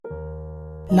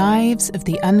Lives of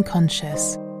the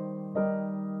Unconscious,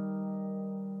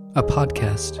 a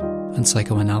podcast on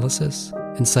psychoanalysis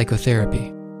and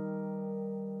psychotherapy.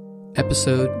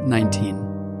 Episode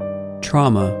 19,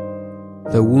 Trauma,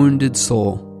 the Wounded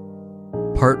Soul,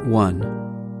 Part 1,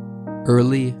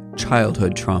 Early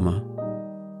Childhood Trauma.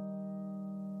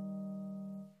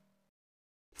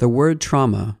 The word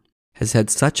trauma has had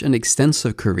such an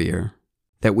extensive career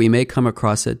that we may come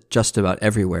across it just about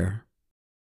everywhere.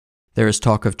 There is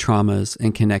talk of traumas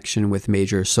in connection with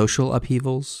major social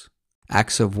upheavals,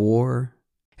 acts of war,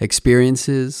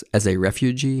 experiences as a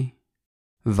refugee,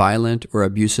 violent or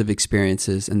abusive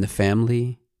experiences in the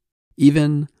family,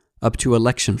 even up to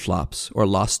election flops or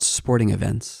lost sporting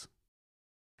events.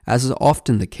 As is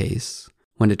often the case,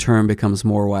 when a term becomes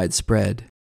more widespread,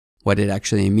 what it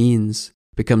actually means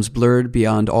becomes blurred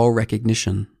beyond all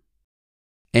recognition.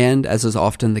 And as is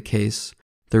often the case,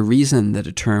 the reason that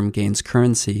a term gains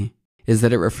currency is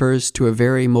that it refers to a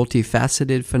very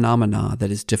multifaceted phenomena that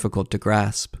is difficult to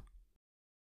grasp.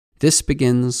 This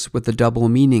begins with the double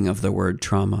meaning of the word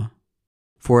trauma,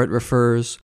 for it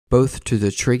refers both to the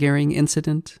triggering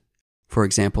incident, for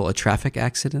example, a traffic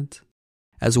accident,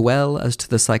 as well as to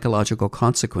the psychological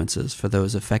consequences for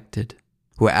those affected,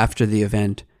 who after the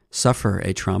event suffer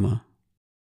a trauma.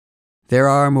 There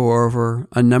are, moreover,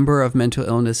 a number of mental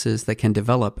illnesses that can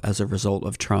develop as a result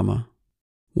of trauma.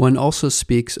 One also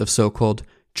speaks of so-called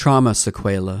trauma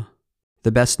sequela,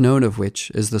 the best known of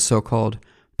which is the so-called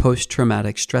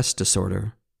post-traumatic stress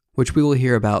disorder, which we will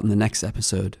hear about in the next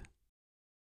episode.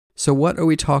 So what are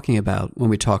we talking about when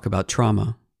we talk about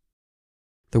trauma?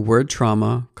 The word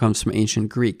trauma comes from ancient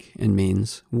Greek and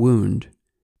means wound,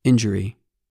 injury.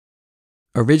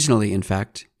 Originally, in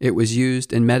fact, it was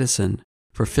used in medicine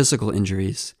for physical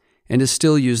injuries and is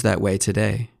still used that way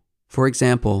today. For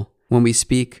example, when we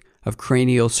speak of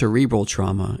cranial-cerebral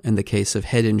trauma in the case of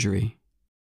head injury.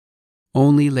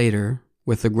 Only later,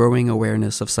 with the growing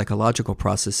awareness of psychological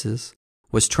processes,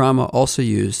 was trauma also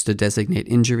used to designate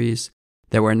injuries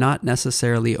that were not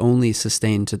necessarily only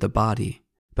sustained to the body,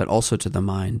 but also to the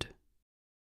mind.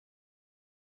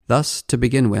 Thus, to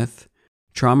begin with,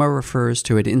 trauma refers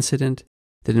to an incident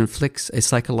that inflicts a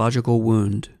psychological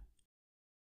wound.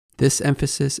 This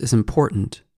emphasis is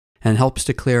important and helps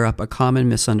to clear up a common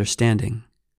misunderstanding.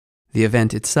 The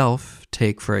event itself,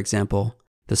 take for example,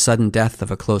 the sudden death of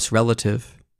a close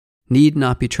relative, need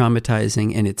not be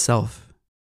traumatizing in itself,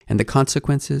 and the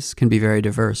consequences can be very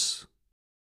diverse.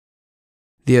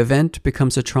 The event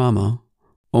becomes a trauma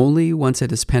only once it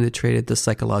has penetrated the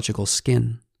psychological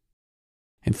skin,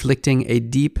 inflicting a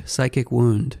deep psychic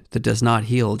wound that does not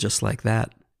heal just like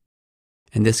that,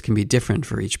 and this can be different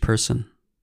for each person.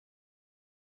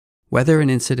 Whether an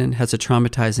incident has a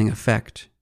traumatizing effect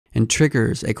and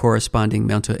triggers a corresponding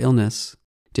mental illness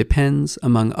depends,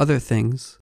 among other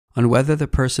things, on whether the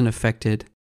person affected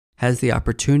has the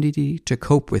opportunity to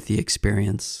cope with the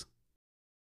experience.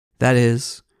 That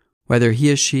is, whether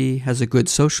he or she has a good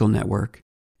social network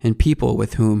and people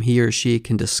with whom he or she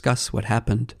can discuss what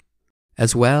happened,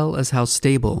 as well as how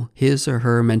stable his or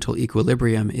her mental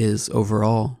equilibrium is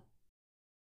overall.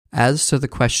 As to the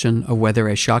question of whether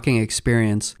a shocking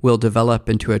experience will develop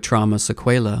into a trauma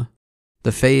sequela,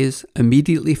 the phase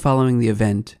immediately following the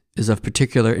event is of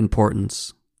particular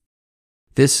importance.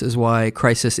 This is why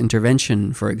crisis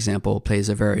intervention, for example, plays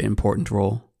a very important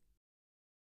role.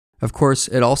 Of course,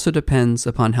 it also depends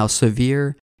upon how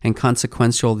severe and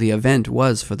consequential the event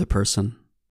was for the person.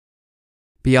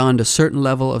 Beyond a certain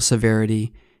level of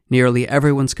severity, nearly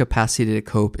everyone's capacity to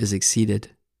cope is exceeded.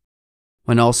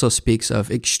 One also speaks of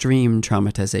extreme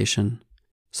traumatization,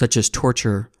 such as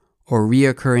torture or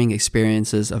reoccurring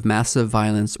experiences of massive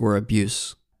violence or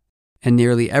abuse, and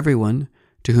nearly everyone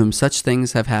to whom such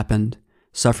things have happened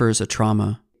suffers a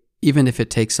trauma, even if it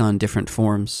takes on different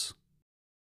forms.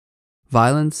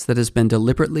 Violence that has been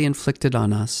deliberately inflicted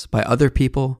on us by other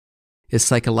people is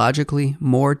psychologically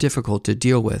more difficult to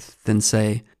deal with than,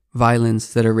 say,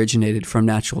 violence that originated from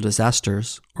natural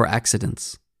disasters or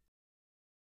accidents.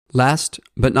 Last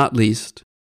but not least,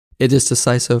 it is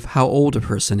decisive how old a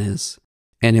person is,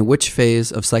 and in which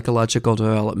phase of psychological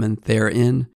development they are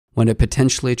in when a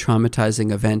potentially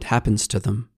traumatizing event happens to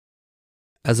them.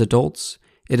 As adults,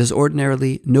 it is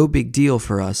ordinarily no big deal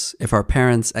for us if our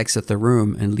parents exit the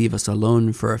room and leave us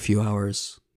alone for a few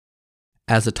hours.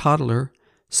 As a toddler,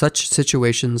 such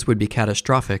situations would be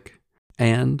catastrophic,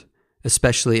 and,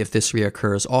 especially if this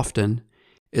reoccurs often,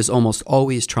 is almost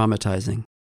always traumatizing.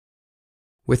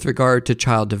 With regard to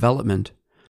child development,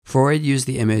 Freud used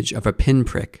the image of a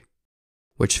pinprick,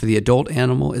 which for the adult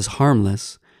animal is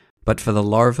harmless, but for the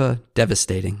larva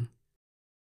devastating.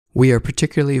 We are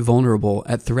particularly vulnerable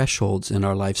at thresholds in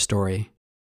our life story,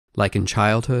 like in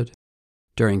childhood,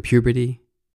 during puberty,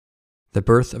 the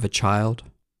birth of a child,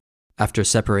 after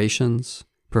separations,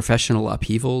 professional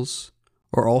upheavals,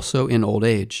 or also in old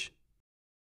age.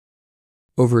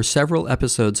 Over several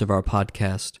episodes of our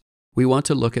podcast, we want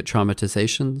to look at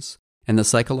traumatizations and the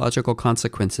psychological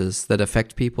consequences that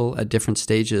affect people at different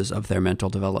stages of their mental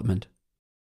development.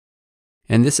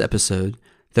 In this episode,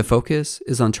 the focus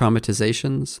is on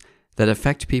traumatizations that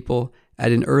affect people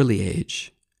at an early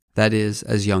age, that is,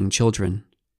 as young children.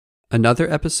 Another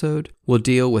episode will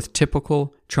deal with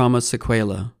typical trauma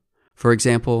sequela, for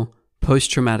example,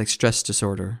 post-traumatic stress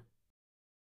disorder.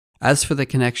 As for the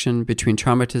connection between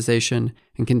traumatization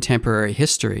and contemporary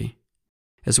history,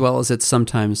 as well as its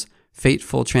sometimes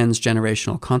fateful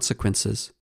transgenerational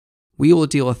consequences, we will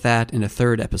deal with that in a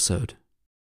third episode.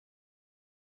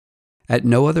 At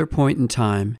no other point in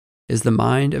time is the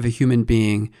mind of a human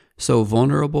being so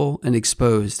vulnerable and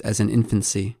exposed as in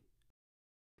infancy.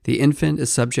 The infant is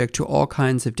subject to all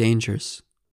kinds of dangers.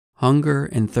 Hunger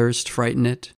and thirst frighten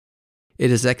it.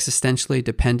 It is existentially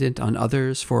dependent on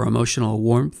others for emotional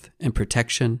warmth and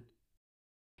protection.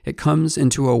 It comes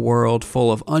into a world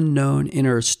full of unknown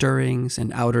inner stirrings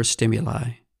and outer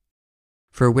stimuli,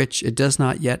 for which it does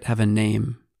not yet have a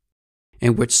name,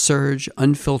 and which surge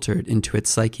unfiltered into its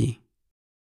psyche.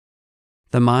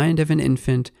 The mind of an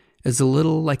infant is a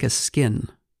little like a skin,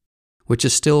 which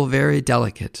is still very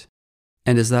delicate,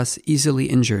 and is thus easily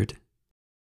injured.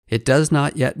 It does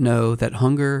not yet know that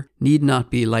hunger need not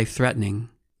be life-threatening.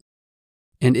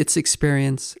 In its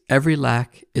experience, every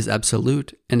lack is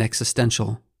absolute and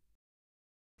existential.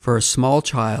 For a small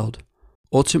child,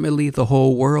 ultimately the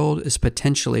whole world is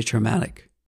potentially traumatic,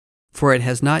 for it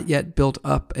has not yet built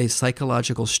up a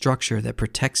psychological structure that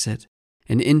protects it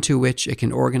and into which it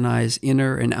can organize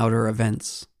inner and outer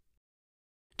events.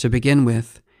 To begin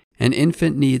with, an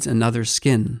infant needs another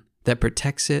skin that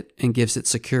protects it and gives it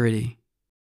security.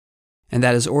 And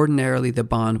that is ordinarily the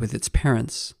bond with its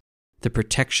parents, the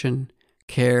protection,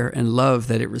 care, and love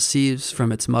that it receives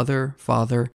from its mother,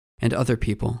 father, and other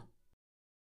people.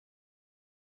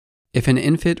 If an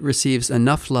infant receives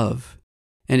enough love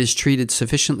and is treated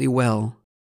sufficiently well,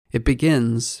 it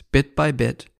begins, bit by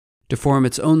bit, to form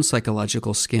its own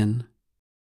psychological skin,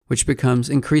 which becomes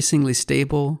increasingly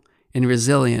stable and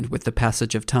resilient with the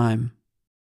passage of time.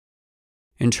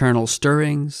 Internal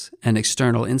stirrings and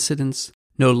external incidents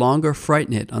no longer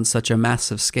frighten it on such a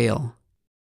massive scale.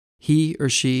 He or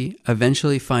she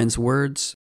eventually finds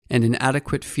words and an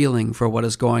adequate feeling for what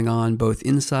is going on both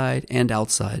inside and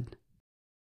outside.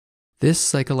 This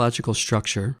psychological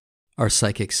structure, our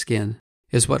psychic skin,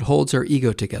 is what holds our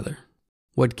ego together,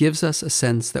 what gives us a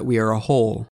sense that we are a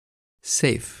whole,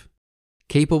 safe,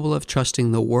 capable of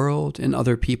trusting the world and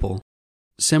other people,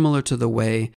 similar to the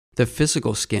way the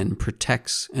physical skin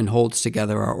protects and holds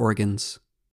together our organs,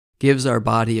 gives our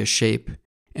body a shape,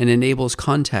 and enables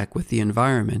contact with the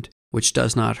environment which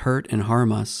does not hurt and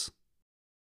harm us.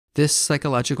 This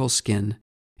psychological skin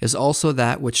is also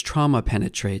that which trauma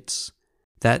penetrates,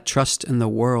 that trust in the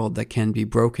world that can be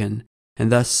broken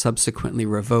and thus subsequently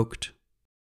revoked.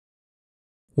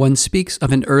 One speaks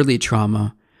of an early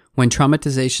trauma when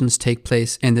traumatizations take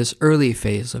place in this early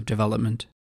phase of development,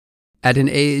 at an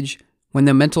age when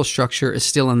the mental structure is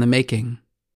still in the making,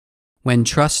 when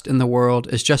trust in the world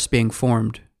is just being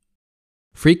formed.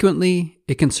 Frequently,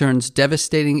 it concerns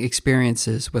devastating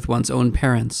experiences with one's own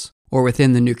parents or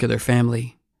within the nuclear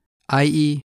family,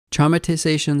 i.e.,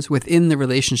 traumatizations within the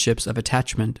relationships of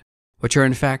attachment, which are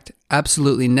in fact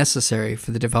absolutely necessary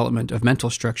for the development of mental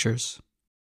structures.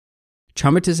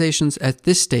 Traumatizations at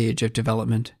this stage of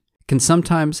development can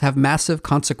sometimes have massive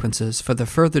consequences for the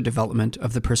further development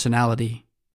of the personality.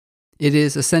 It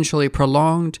is essentially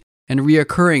prolonged and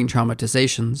reoccurring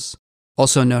traumatizations,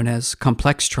 also known as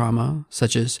complex trauma,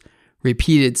 such as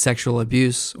repeated sexual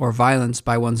abuse or violence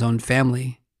by one's own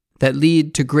family, that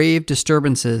lead to grave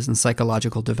disturbances in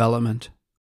psychological development.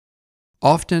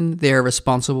 Often they are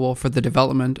responsible for the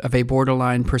development of a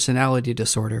borderline personality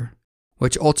disorder,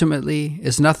 which ultimately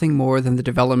is nothing more than the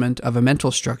development of a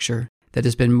mental structure that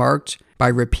has been marked by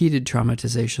repeated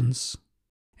traumatizations,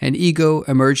 an ego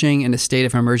emerging in a state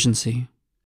of emergency.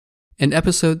 In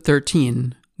episode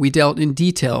 13, we dealt in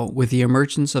detail with the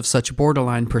emergence of such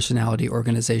borderline personality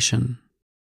organization.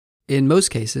 In most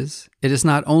cases, it is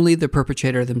not only the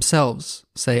perpetrator themselves,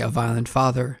 say a violent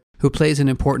father, who plays an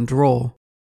important role,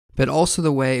 but also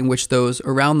the way in which those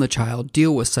around the child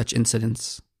deal with such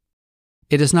incidents.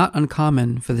 It is not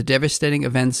uncommon for the devastating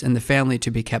events in the family to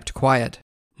be kept quiet,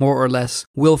 more or less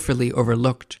willfully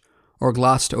overlooked or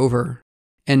glossed over,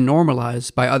 and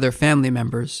normalized by other family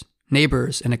members,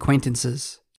 neighbors, and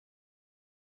acquaintances.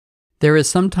 There is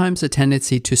sometimes a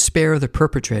tendency to spare the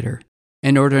perpetrator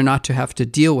in order not to have to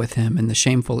deal with him in the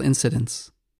shameful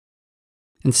incidents.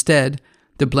 Instead,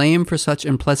 the blame for such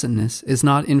unpleasantness is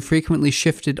not infrequently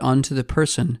shifted onto the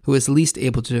person who is least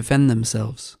able to defend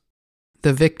themselves,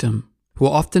 the victim, who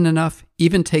often enough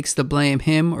even takes the blame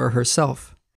him or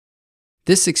herself.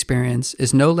 This experience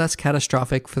is no less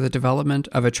catastrophic for the development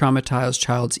of a traumatized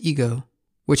child's ego,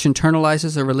 which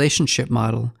internalizes a relationship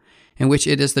model in which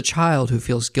it is the child who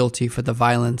feels guilty for the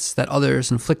violence that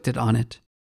others inflicted on it,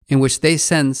 in which they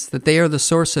sense that they are the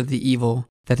source of the evil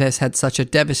that has had such a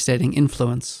devastating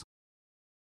influence.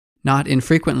 Not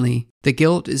infrequently, the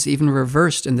guilt is even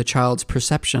reversed in the child's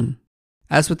perception,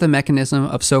 as with the mechanism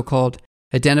of so-called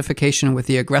identification with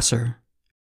the aggressor.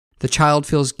 The child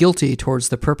feels guilty towards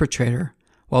the perpetrator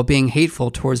while being hateful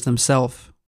towards themselves.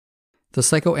 The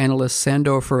psychoanalyst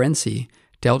Sandor Ferenczi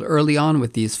dealt early on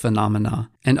with these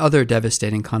phenomena and other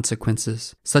devastating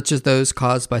consequences, such as those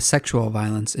caused by sexual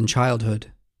violence in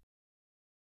childhood.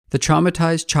 The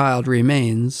traumatized child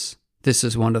remains, this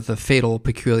is one of the fatal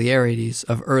peculiarities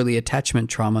of early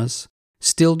attachment traumas,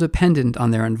 still dependent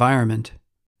on their environment,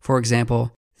 for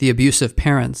example, the abusive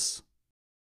parents.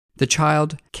 The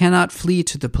child cannot flee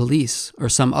to the police or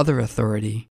some other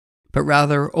authority, but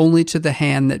rather only to the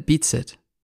hand that beats it,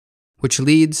 which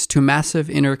leads to massive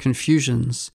inner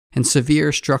confusions and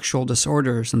severe structural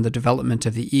disorders in the development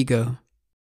of the ego.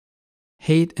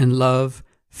 Hate and love,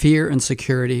 fear and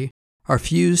security are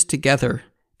fused together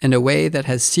in a way that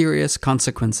has serious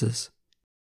consequences,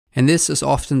 and this is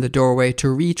often the doorway to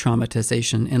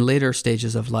re-traumatization in later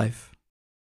stages of life.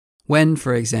 When,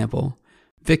 for example,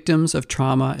 victims of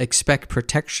trauma expect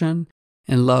protection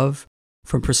and love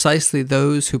from precisely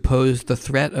those who pose the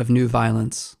threat of new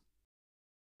violence.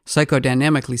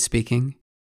 Psychodynamically speaking,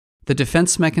 the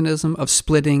defense mechanism of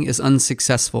splitting is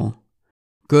unsuccessful.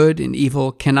 Good and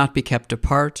evil cannot be kept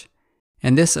apart,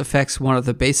 and this affects one of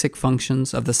the basic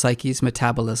functions of the psyche's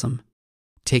metabolism,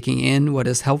 taking in what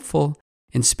is helpful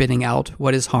and spitting out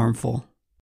what is harmful.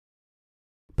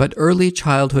 But early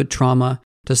childhood trauma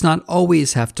does not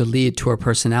always have to lead to a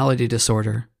personality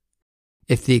disorder.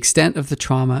 If the extent of the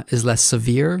trauma is less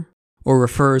severe or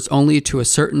refers only to a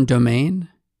certain domain,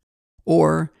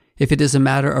 or if it is a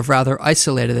matter of rather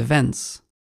isolated events,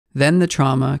 then the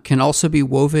trauma can also be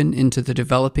woven into the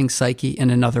developing psyche in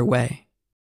another way.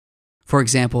 For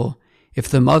example, if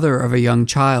the mother of a young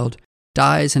child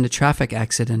dies in a traffic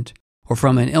accident or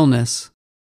from an illness,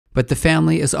 but the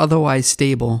family is otherwise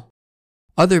stable,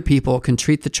 other people can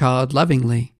treat the child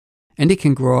lovingly, and it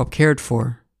can grow up cared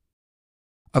for.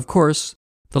 Of course,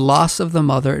 the loss of the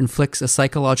mother inflicts a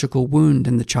psychological wound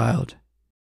in the child.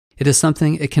 It is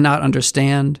something it cannot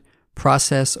understand,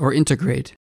 process, or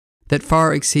integrate, that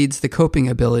far exceeds the coping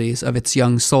abilities of its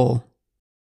young soul.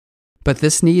 But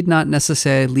this need not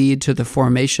necessarily lead to the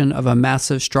formation of a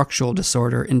massive structural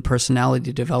disorder in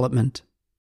personality development.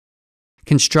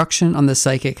 Construction on the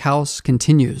psychic house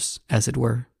continues, as it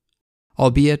were,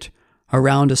 albeit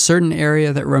around a certain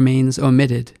area that remains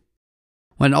omitted.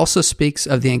 One also speaks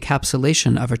of the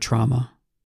encapsulation of a trauma.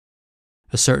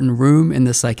 A certain room in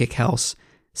the psychic house,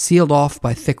 sealed off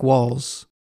by thick walls,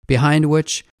 behind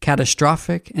which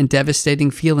catastrophic and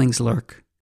devastating feelings lurk,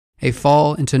 a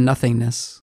fall into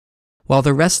nothingness, while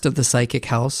the rest of the psychic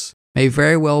house may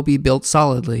very well be built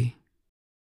solidly.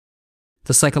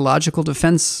 The psychological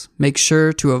defense makes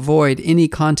sure to avoid any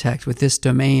contact with this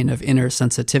domain of inner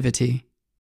sensitivity,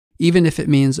 even if it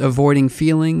means avoiding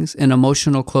feelings and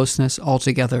emotional closeness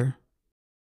altogether.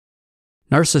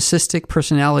 Narcissistic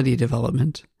personality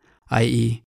development,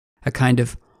 i.e., a kind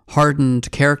of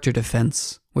hardened character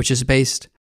defense, which is based,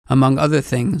 among other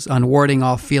things, on warding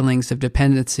off feelings of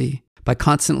dependency by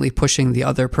constantly pushing the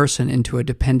other person into a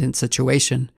dependent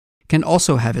situation, can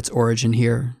also have its origin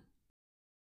here.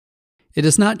 It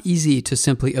is not easy to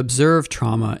simply observe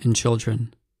trauma in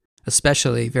children,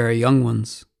 especially very young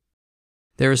ones.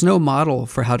 There is no model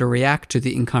for how to react to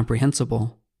the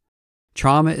incomprehensible.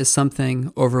 Trauma is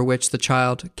something over which the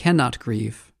child cannot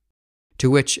grieve, to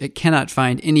which it cannot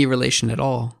find any relation at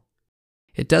all.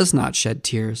 It does not shed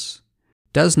tears,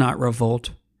 does not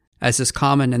revolt, as is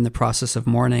common in the process of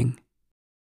mourning.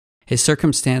 A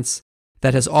circumstance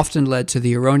that has often led to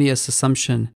the erroneous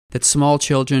assumption that small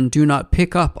children do not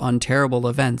pick up on terrible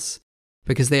events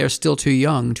because they are still too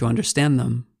young to understand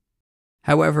them.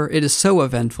 However, it is so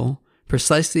eventful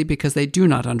precisely because they do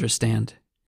not understand.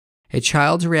 A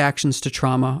child's reactions to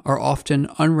trauma are often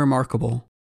unremarkable.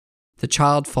 The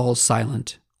child falls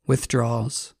silent,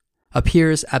 withdraws,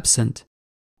 appears absent,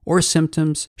 or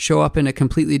symptoms show up in a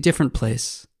completely different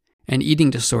place, and eating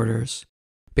disorders,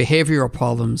 behavioral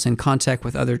problems in contact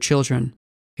with other children,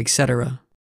 etc.,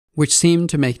 which seem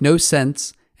to make no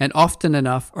sense and often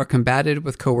enough are combated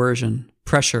with coercion,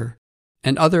 pressure,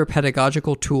 and other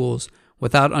pedagogical tools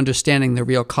without understanding the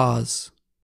real cause.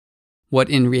 What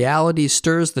in reality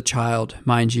stirs the child,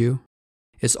 mind you,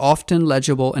 is often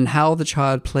legible in how the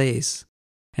child plays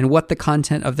and what the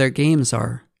content of their games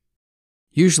are.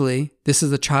 Usually, this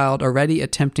is the child already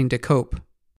attempting to cope.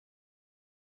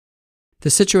 The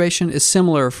situation is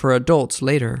similar for adults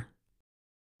later.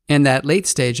 In that late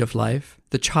stage of life,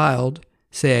 the child,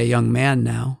 say a young man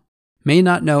now, may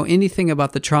not know anything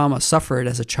about the trauma suffered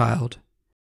as a child.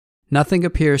 Nothing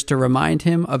appears to remind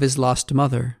him of his lost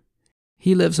mother.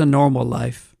 He lives a normal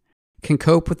life, can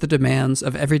cope with the demands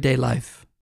of everyday life.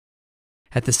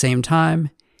 At the same time,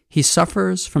 he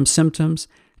suffers from symptoms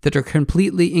that are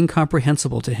completely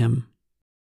incomprehensible to him.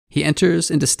 He enters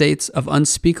into states of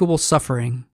unspeakable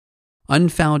suffering,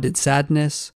 unfounded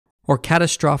sadness, or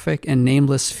catastrophic and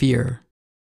nameless fear.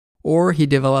 Or he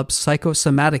develops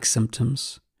psychosomatic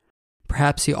symptoms.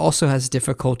 Perhaps he also has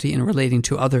difficulty in relating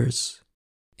to others,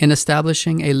 in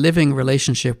establishing a living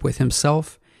relationship with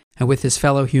himself and with his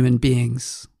fellow human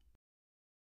beings.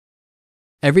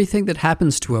 Everything that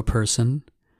happens to a person,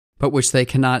 but which they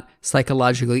cannot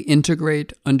psychologically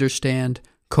integrate, understand,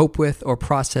 cope with, or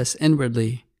process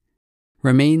inwardly,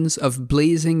 remains of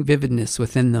blazing vividness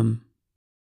within them.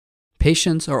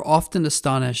 Patients are often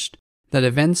astonished that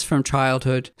events from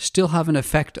childhood still have an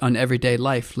effect on everyday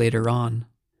life later on.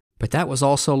 But that was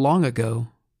all so long ago.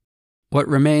 What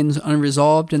remains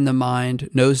unresolved in the mind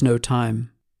knows no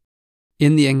time.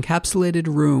 In the encapsulated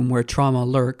room where trauma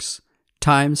lurks,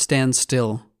 time stands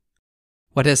still.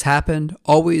 What has happened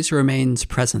always remains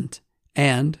present,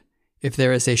 and, if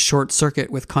there is a short circuit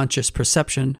with conscious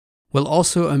perception, will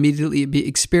also immediately be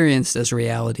experienced as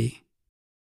reality,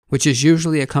 which is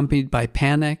usually accompanied by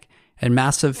panic and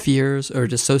massive fears or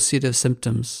dissociative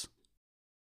symptoms.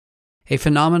 A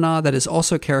phenomena that is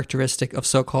also characteristic of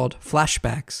so-called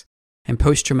flashbacks and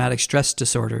post-traumatic stress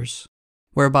disorders,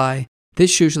 whereby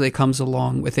this usually comes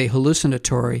along with a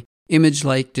hallucinatory,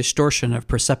 image-like distortion of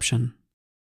perception.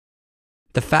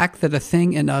 The fact that a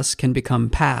thing in us can become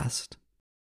past,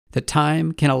 that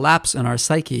time can elapse in our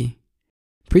psyche,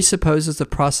 presupposes the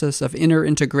process of inner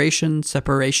integration,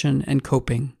 separation, and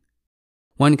coping.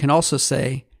 One can also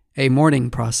say a mourning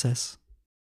process,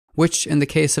 which in the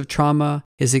case of trauma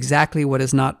is exactly what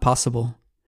is not possible,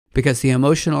 because the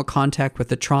emotional contact with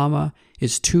the trauma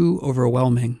is too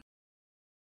overwhelming.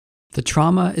 The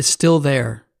trauma is still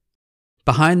there.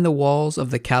 Behind the walls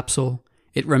of the capsule,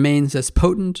 it remains as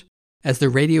potent as the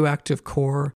radioactive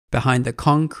core behind the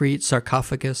concrete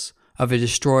sarcophagus of a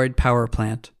destroyed power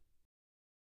plant.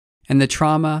 And the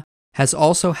trauma has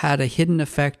also had a hidden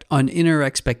effect on inner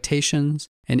expectations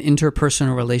and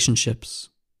interpersonal relationships.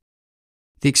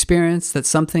 The experience that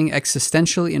something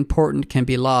existentially important can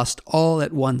be lost all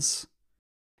at once,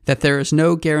 that there is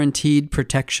no guaranteed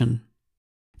protection,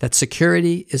 that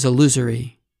security is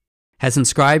illusory, has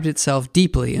inscribed itself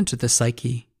deeply into the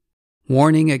psyche,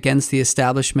 warning against the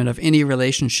establishment of any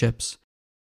relationships,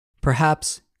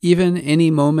 perhaps even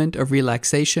any moment of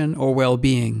relaxation or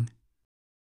well-being.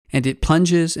 And it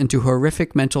plunges into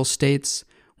horrific mental states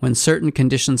when certain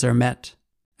conditions are met,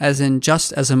 as in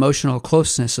just as emotional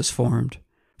closeness is formed,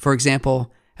 for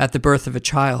example, at the birth of a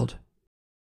child.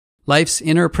 Life's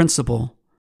inner principle,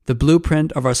 the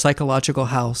blueprint of our psychological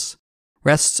house,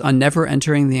 rests on never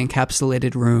entering the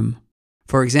encapsulated room.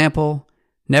 For example,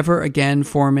 never again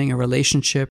forming a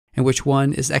relationship in which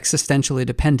one is existentially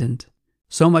dependent,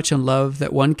 so much in love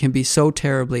that one can be so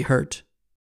terribly hurt.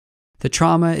 The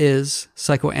trauma is,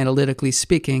 psychoanalytically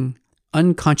speaking,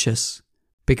 unconscious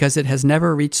because it has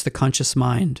never reached the conscious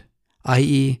mind,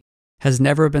 i.e., has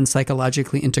never been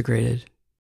psychologically integrated.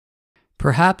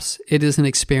 Perhaps it is an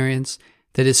experience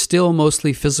that is still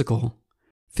mostly physical,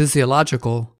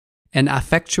 physiological, and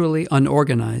affectually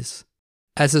unorganized,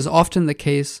 as is often the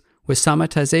case with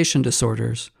somatization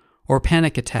disorders or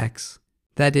panic attacks,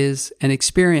 that is, an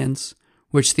experience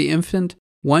which the infant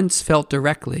once felt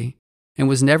directly and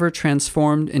was never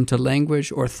transformed into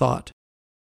language or thought.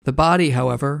 The body,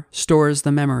 however, stores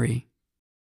the memory.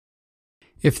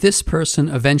 If this person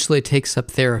eventually takes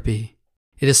up therapy,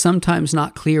 it is sometimes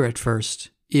not clear at first,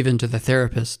 even to the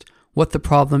therapist, what the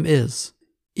problem is,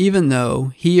 even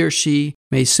though he or she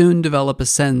may soon develop a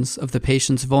sense of the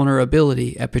patient's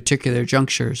vulnerability at particular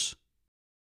junctures.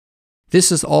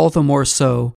 This is all the more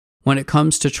so when it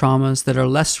comes to traumas that are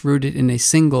less rooted in a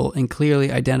single and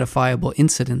clearly identifiable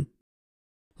incident,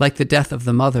 like the death of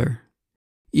the mother,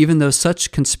 even though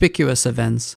such conspicuous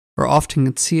events are often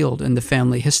concealed in the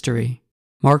family history,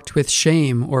 marked with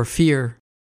shame or fear,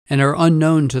 and are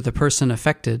unknown to the person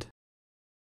affected.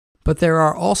 But there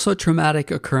are also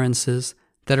traumatic occurrences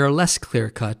that are less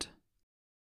clear-cut.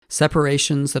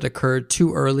 Separations that occurred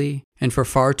too early and for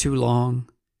far too long,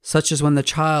 such as when the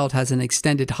child has an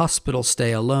extended hospital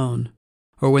stay alone,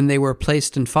 or when they were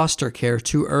placed in foster care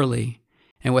too early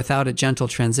and without a gentle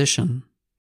transition.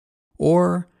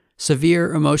 Or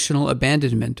severe emotional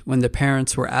abandonment when the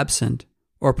parents were absent,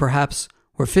 or perhaps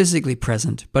were physically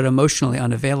present but emotionally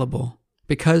unavailable,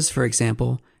 because, for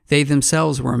example, they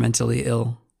themselves were mentally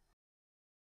ill.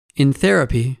 In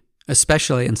therapy,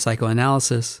 especially in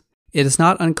psychoanalysis, it is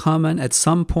not uncommon at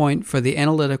some point for the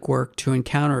analytic work to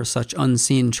encounter such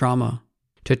unseen trauma,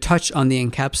 to touch on the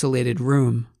encapsulated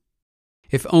room,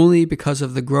 if only because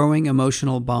of the growing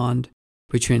emotional bond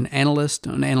between analyst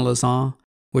and analysant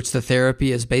which the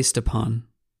therapy is based upon.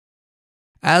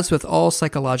 As with all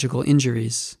psychological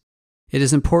injuries, it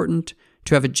is important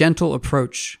to have a gentle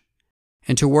approach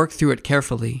and to work through it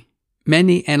carefully.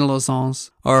 Many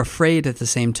analysants are afraid at the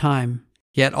same time,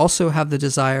 yet also have the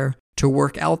desire to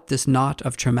work out this knot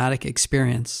of traumatic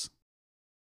experience.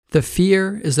 The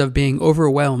fear is of being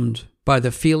overwhelmed by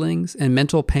the feelings and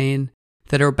mental pain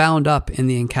that are bound up in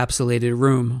the encapsulated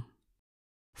room.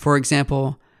 For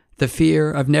example, the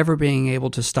fear of never being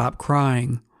able to stop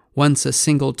crying once a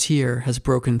single tear has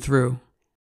broken through.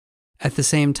 At the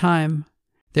same time,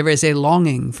 there is a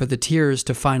longing for the tears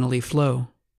to finally flow.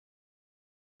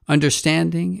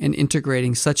 Understanding and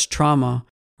integrating such trauma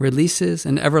releases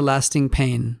an everlasting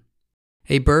pain,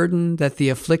 a burden that the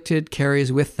afflicted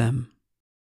carries with them.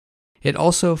 It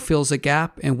also fills a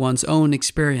gap in one's own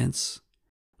experience,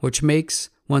 which makes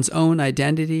one's own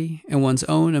identity and one's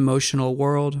own emotional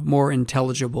world more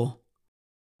intelligible,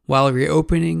 while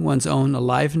reopening one's own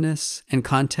aliveness and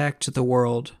contact to the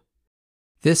world.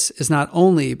 This is not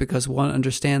only because one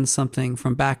understands something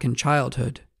from back in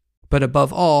childhood, but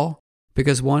above all,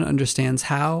 because one understands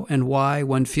how and why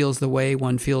one feels the way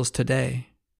one feels today.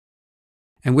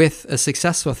 And with a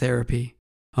successful therapy,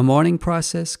 a mourning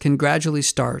process can gradually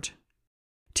start.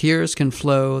 Tears can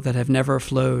flow that have never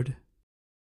flowed.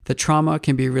 The trauma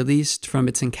can be released from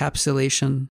its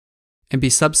encapsulation and be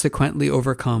subsequently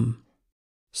overcome,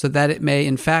 so that it may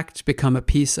in fact become a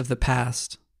piece of the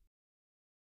past.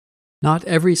 Not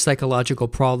every psychological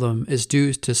problem is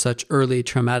due to such early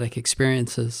traumatic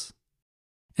experiences,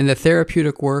 and the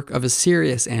therapeutic work of a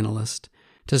serious analyst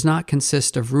does not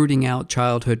consist of rooting out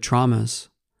childhood traumas,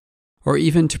 or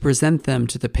even to present them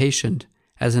to the patient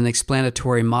as an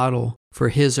explanatory model for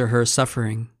his or her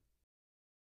suffering.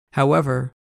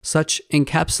 However, such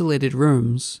encapsulated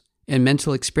rooms in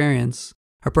mental experience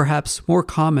are perhaps more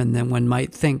common than one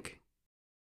might think.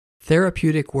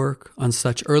 Therapeutic work on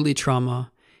such early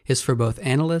trauma is for both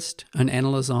analyst and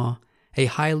analysant a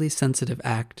highly sensitive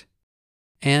act,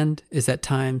 and is at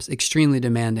times extremely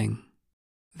demanding.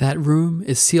 That room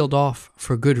is sealed off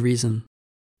for good reason,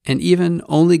 and even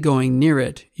only going near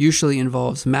it usually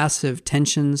involves massive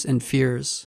tensions and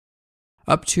fears,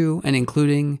 up to and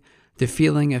including the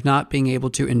feeling of not being able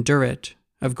to endure it,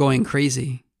 of going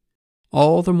crazy.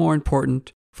 All the more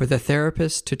important for the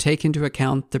therapist to take into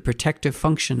account the protective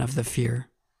function of the fear,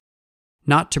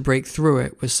 not to break through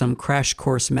it with some crash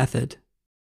course method.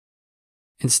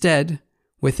 Instead,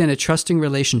 within a trusting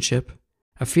relationship,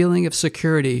 a feeling of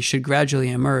security should gradually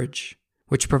emerge,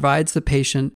 which provides the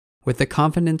patient with the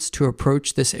confidence to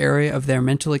approach this area of their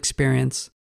mental experience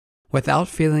without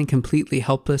feeling completely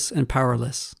helpless and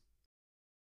powerless.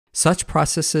 Such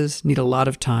processes need a lot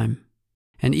of time,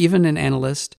 and even an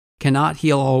analyst cannot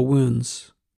heal all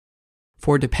wounds.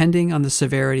 For depending on the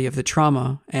severity of the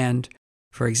trauma and,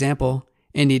 for example,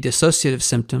 any dissociative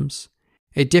symptoms,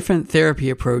 a different therapy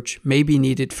approach may be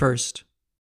needed first.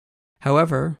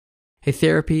 However, a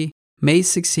therapy may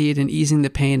succeed in easing the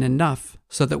pain enough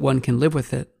so that one can live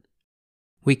with it.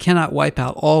 We cannot wipe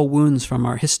out all wounds from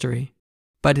our history,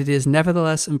 but it is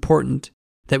nevertheless important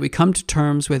that we come to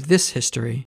terms with this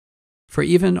history, for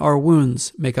even our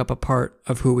wounds make up a part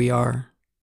of who we are.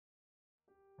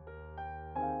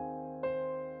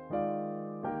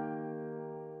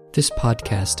 This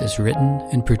podcast is written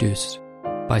and produced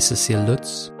by Cecile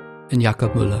Lutz and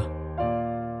Jakob Müller.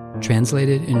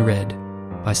 Translated and read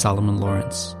by Solomon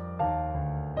Lawrence.